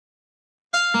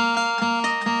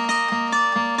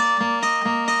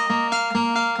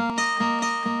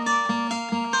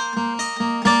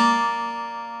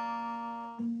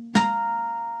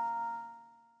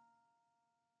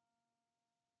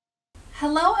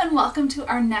and welcome to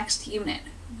our next unit,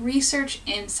 Research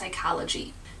in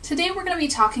Psychology. Today we're going to be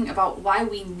talking about why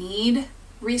we need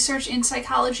research in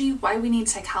psychology, why we need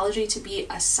psychology to be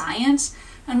a science,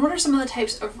 and what are some of the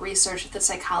types of research that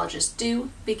psychologists do,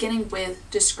 beginning with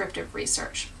descriptive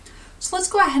research. So let's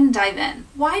go ahead and dive in.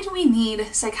 Why do we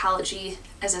need psychology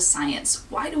as a science?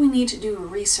 Why do we need to do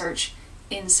research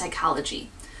in psychology?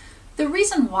 The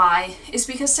reason why is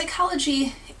because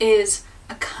psychology is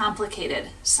a complicated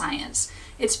science.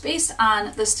 It's based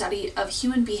on the study of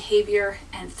human behavior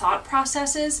and thought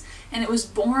processes, and it was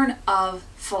born of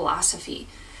philosophy,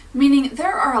 meaning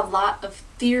there are a lot of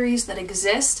theories that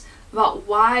exist about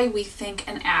why we think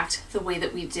and act the way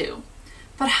that we do.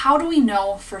 But how do we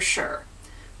know for sure?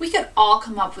 We could all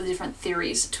come up with different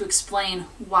theories to explain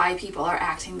why people are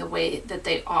acting the way that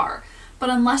they are,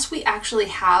 but unless we actually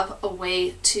have a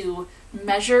way to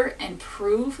measure and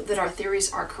prove that our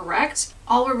theories are correct,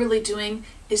 all we're really doing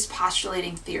is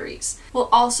postulating theories. We'll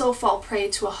also fall prey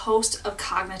to a host of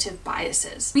cognitive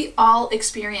biases. We all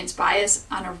experience bias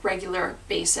on a regular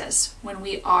basis when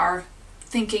we are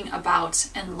thinking about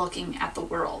and looking at the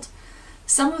world.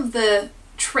 Some of the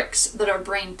tricks that our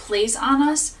brain plays on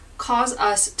us cause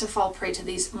us to fall prey to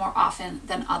these more often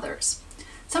than others.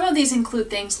 Some of these include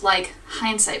things like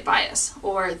hindsight bias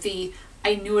or the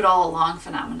I knew it all along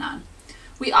phenomenon.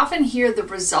 We often hear the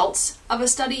results of a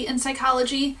study in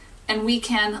psychology and we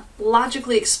can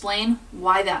logically explain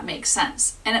why that makes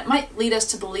sense. And it might lead us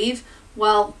to believe,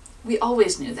 well, we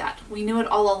always knew that. We knew it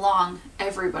all along.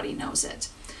 Everybody knows it.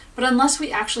 But unless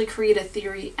we actually create a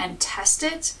theory and test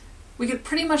it, we could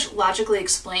pretty much logically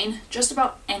explain just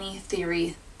about any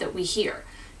theory that we hear.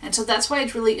 And so that's why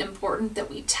it's really important that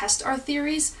we test our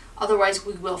theories, otherwise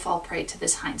we will fall prey to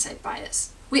this hindsight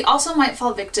bias. We also might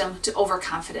fall victim to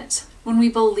overconfidence, when we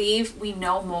believe we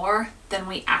know more than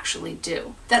we actually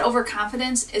do. That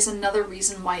overconfidence is another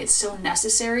reason why it's so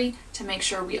necessary to make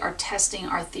sure we are testing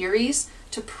our theories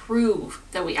to prove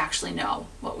that we actually know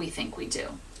what we think we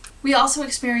do. We also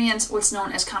experience what's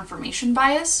known as confirmation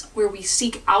bias, where we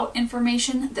seek out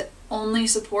information that only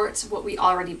supports what we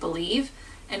already believe,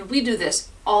 and we do this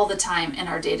all the time in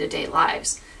our day-to-day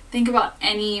lives. Think about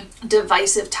any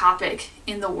divisive topic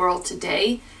in the world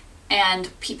today,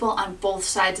 and people on both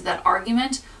sides of that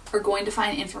argument are going to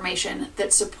find information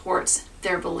that supports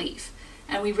their belief.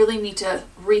 And we really need to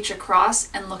reach across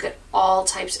and look at all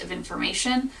types of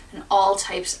information and all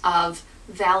types of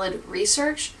valid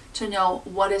research to know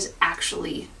what is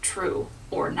actually true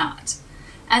or not.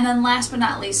 And then last but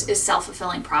not least is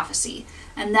self-fulfilling prophecy.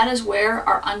 And that is where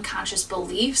our unconscious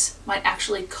beliefs might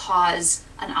actually cause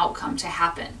an outcome to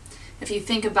happen. If you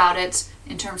think about it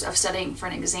in terms of studying for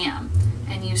an exam,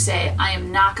 and you say, I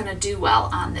am not going to do well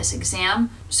on this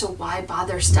exam, so why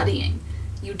bother studying?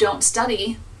 You don't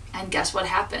study, and guess what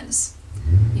happens?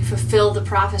 You fulfill the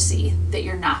prophecy that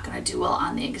you're not going to do well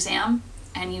on the exam,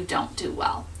 and you don't do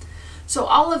well. So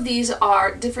all of these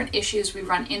are different issues we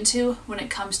run into when it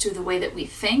comes to the way that we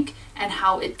think and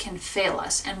how it can fail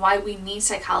us, and why we need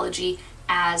psychology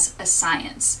as a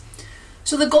science.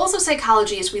 So the goals of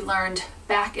psychology, as we learned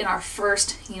back in our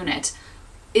first unit,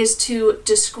 is to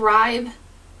describe,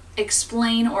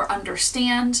 explain or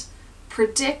understand,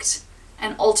 predict,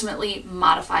 and ultimately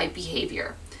modify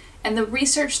behavior. And the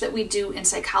research that we do in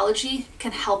psychology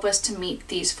can help us to meet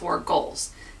these four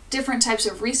goals. Different types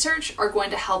of research are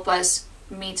going to help us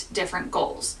meet different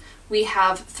goals. We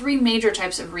have three major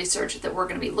types of research that we're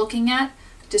going to be looking at: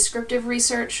 descriptive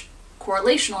research,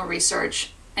 correlational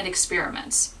research, and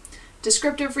experiments.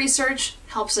 Descriptive research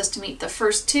helps us to meet the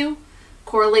first two,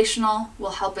 correlational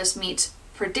will help us meet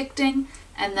predicting,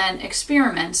 and then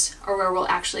experiments are where we'll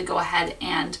actually go ahead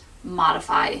and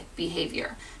modify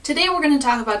behavior. Today we're going to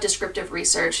talk about descriptive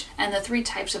research and the three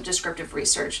types of descriptive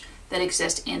research that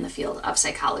exist in the field of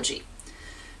psychology.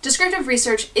 Descriptive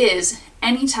research is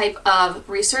any type of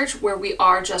research where we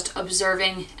are just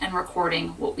observing and recording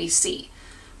what we see.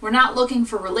 We're not looking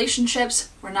for relationships,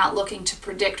 we're not looking to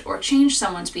predict or change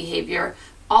someone's behavior.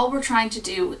 All we're trying to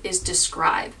do is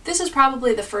describe. This is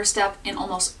probably the first step in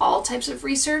almost all types of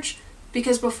research,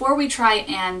 because before we try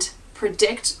and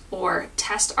predict or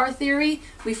test our theory,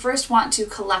 we first want to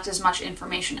collect as much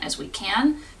information as we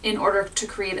can in order to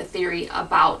create a theory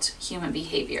about human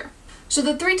behavior. So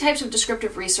the three types of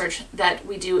descriptive research that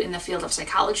we do in the field of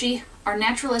psychology are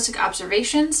naturalistic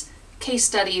observations, case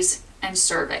studies, and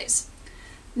surveys.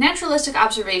 Naturalistic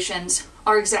observations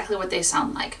are exactly what they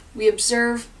sound like. We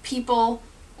observe people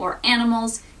or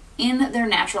animals in their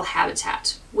natural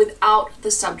habitat without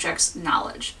the subject's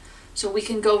knowledge. So we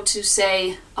can go to,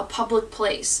 say, a public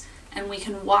place and we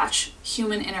can watch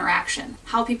human interaction,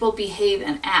 how people behave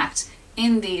and act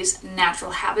in these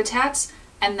natural habitats,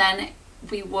 and then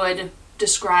we would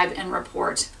describe and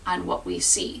report on what we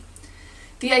see.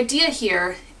 The idea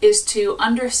here is to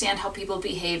understand how people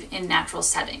behave in natural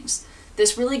settings.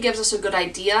 This really gives us a good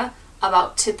idea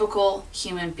about typical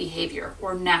human behavior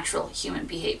or natural human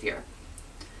behavior.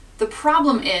 The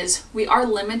problem is we are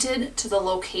limited to the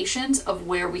locations of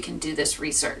where we can do this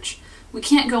research. We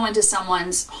can't go into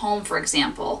someone's home, for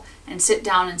example, and sit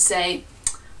down and say,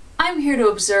 I'm here to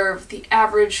observe the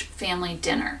average family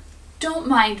dinner. Don't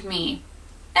mind me.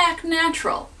 Act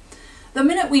natural. The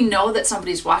minute we know that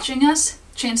somebody's watching us,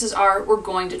 chances are we're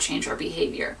going to change our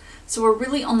behavior. So we're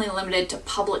really only limited to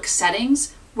public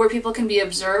settings where people can be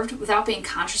observed without being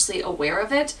consciously aware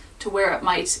of it, to where it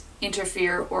might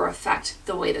interfere or affect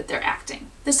the way that they're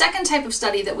acting. The second type of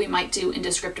study that we might do in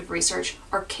descriptive research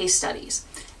are case studies.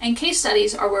 And case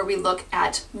studies are where we look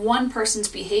at one person's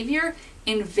behavior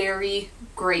in very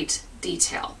great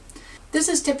detail. This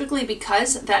is typically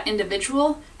because that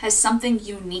individual has something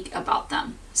unique about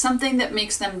them, something that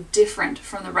makes them different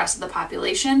from the rest of the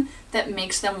population that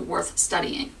makes them worth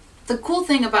studying. The cool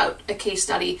thing about a case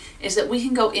study is that we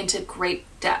can go into great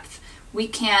depth. We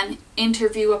can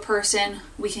interview a person,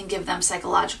 we can give them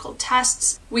psychological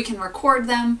tests, we can record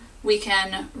them, we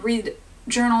can read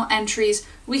journal entries,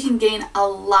 we can gain a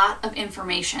lot of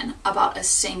information about a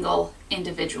single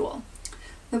individual.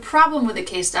 The problem with a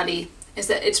case study is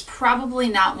that it's probably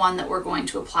not one that we're going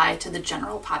to apply to the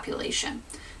general population.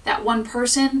 That one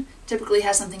person typically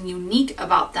has something unique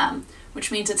about them,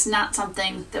 which means it's not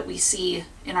something that we see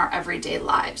in our everyday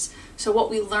lives. So what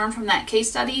we learn from that case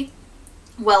study,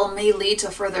 while may lead to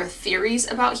further theories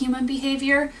about human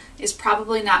behavior, is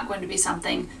probably not going to be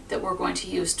something that we're going to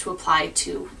use to apply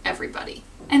to everybody.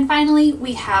 And finally,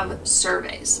 we have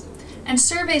surveys. And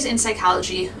surveys in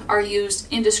psychology are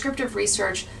used in descriptive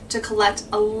research to collect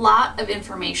a lot of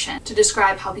information to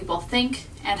describe how people think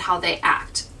and how they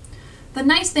act. The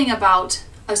nice thing about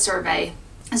a survey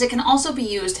is it can also be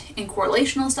used in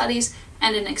correlational studies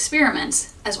and in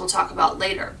experiments, as we'll talk about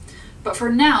later. But for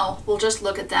now, we'll just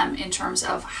look at them in terms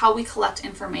of how we collect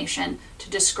information to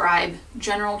describe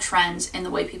general trends in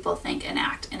the way people think and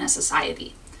act in a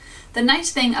society. The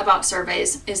nice thing about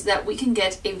surveys is that we can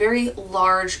get a very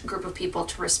large group of people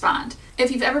to respond.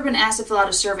 If you've ever been asked to fill out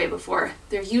a survey before,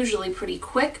 they're usually pretty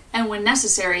quick, and when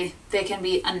necessary, they can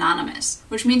be anonymous,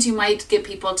 which means you might get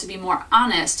people to be more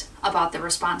honest about their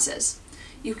responses.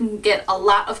 You can get a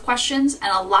lot of questions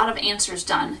and a lot of answers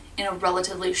done in a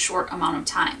relatively short amount of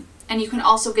time. And you can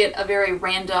also get a very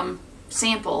random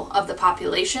sample of the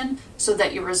population so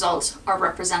that your results are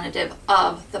representative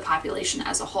of the population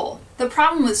as a whole. The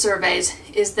problem with surveys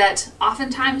is that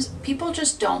oftentimes people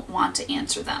just don't want to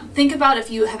answer them. Think about if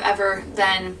you have ever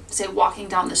been, say, walking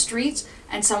down the street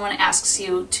and someone asks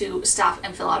you to stop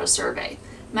and fill out a survey.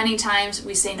 Many times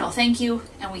we say no thank you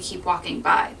and we keep walking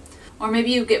by. Or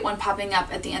maybe you get one popping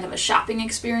up at the end of a shopping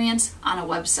experience on a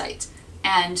website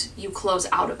and you close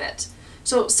out of it.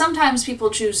 So sometimes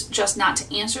people choose just not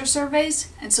to answer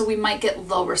surveys, and so we might get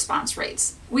low response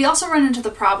rates. We also run into the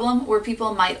problem where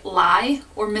people might lie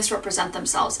or misrepresent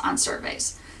themselves on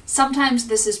surveys. Sometimes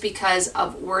this is because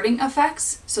of wording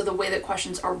effects, so the way that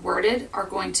questions are worded are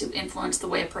going to influence the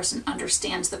way a person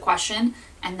understands the question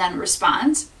and then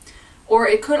responds. Or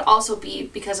it could also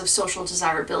be because of social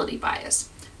desirability bias.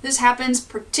 This happens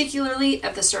particularly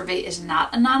if the survey is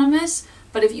not anonymous,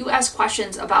 but if you ask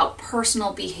questions about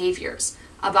personal behaviors,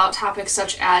 about topics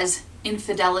such as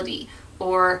infidelity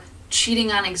or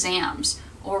cheating on exams,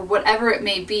 or whatever it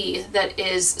may be that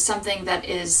is something that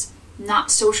is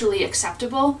not socially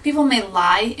acceptable, people may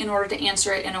lie in order to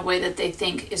answer it in a way that they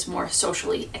think is more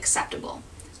socially acceptable.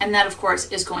 And that, of course,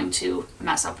 is going to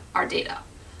mess up our data.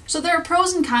 So there are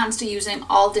pros and cons to using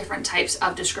all different types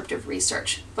of descriptive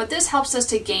research, but this helps us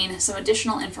to gain some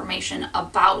additional information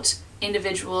about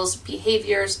individuals'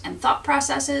 behaviors and thought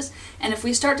processes, and if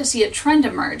we start to see a trend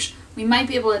emerge, we might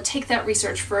be able to take that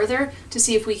research further to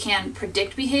see if we can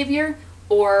predict behavior,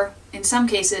 or in some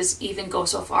cases even go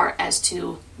so far as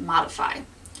to modify.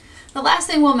 The last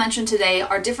thing we'll mention today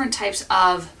are different types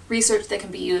of research that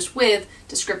can be used with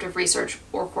descriptive research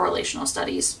or correlational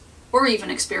studies, or even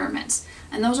experiments,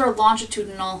 and those are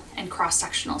longitudinal and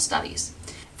cross-sectional studies.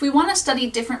 If we want to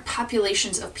study different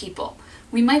populations of people,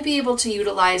 we might be able to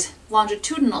utilize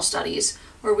longitudinal studies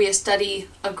where we study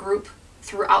a group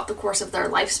throughout the course of their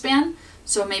lifespan.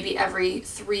 So maybe every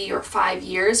 3 or 5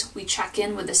 years we check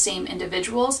in with the same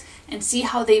individuals and see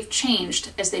how they've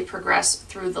changed as they progress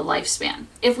through the lifespan.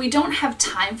 If we don't have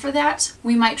time for that,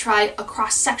 we might try a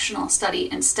cross-sectional study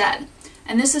instead.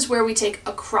 And this is where we take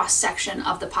a cross-section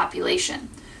of the population.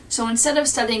 So instead of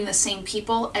studying the same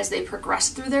people as they progress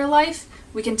through their life,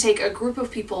 we can take a group of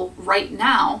people right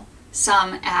now,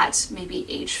 some at maybe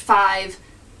age 5,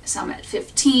 some at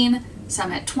 15,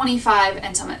 some at 25,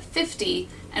 and some at 50,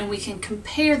 and we can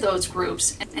compare those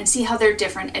groups and see how they're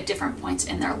different at different points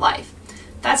in their life.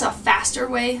 That's a faster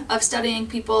way of studying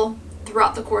people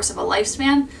throughout the course of a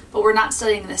lifespan, but we're not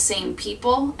studying the same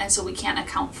people, and so we can't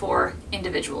account for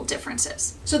individual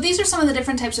differences. So these are some of the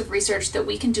different types of research that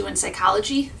we can do in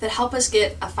psychology that help us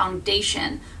get a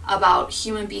foundation about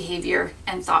human behavior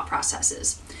and thought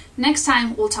processes. Next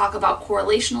time, we'll talk about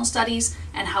correlational studies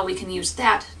and how we can use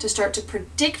that to start to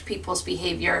predict people's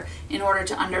behavior in order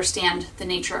to understand the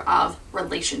nature of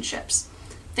relationships.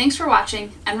 Thanks for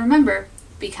watching, and remember,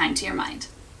 be kind to your mind.